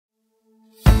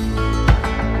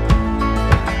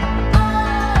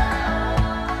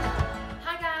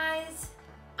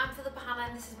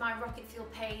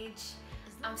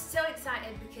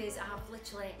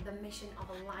literally the mission of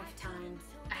a lifetime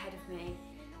ahead of me.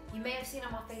 You may have seen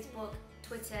on my Facebook,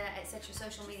 Twitter, etc.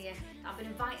 social media that I've been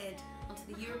invited onto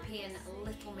the European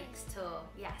Little Mix tour.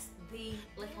 Yes, the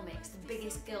Little Mix, the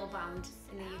biggest girl band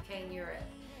in the UK and Europe.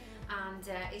 And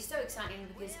it's so exciting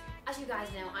because, as you guys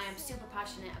know, I am super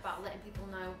passionate about letting people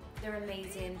know they're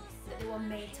amazing, that they were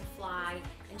made to fly,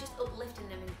 and just uplifting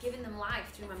them and giving them life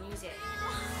through my music.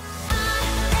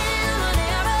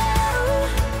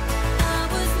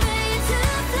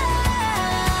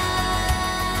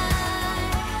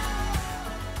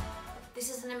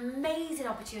 This is an amazing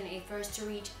opportunity for us to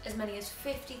reach as many as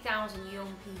 50,000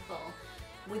 young people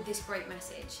with this great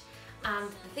message. And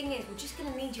the thing is, we're just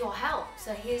going to need your help,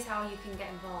 so here's how you can get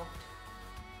involved.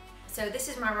 So this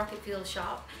is my Rocket Fuel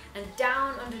shop, and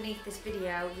down underneath this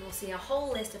video you will see a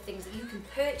whole list of things that you can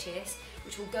purchase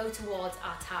which will go towards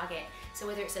our target. So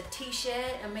whether it's a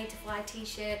t-shirt, a made to fly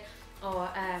t-shirt, or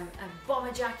a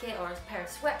bomber jacket, or a pair of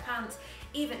sweatpants,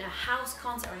 even a house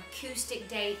concert or an acoustic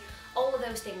date, all of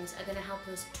those things are going to help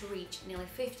us to reach nearly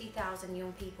 50,000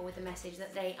 young people with the message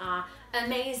that they are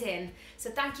amazing.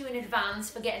 So thank you in advance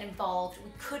for getting involved.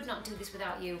 We could not do this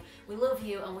without you. We love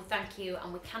you and we thank you,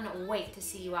 and we cannot wait to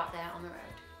see you out there on the road.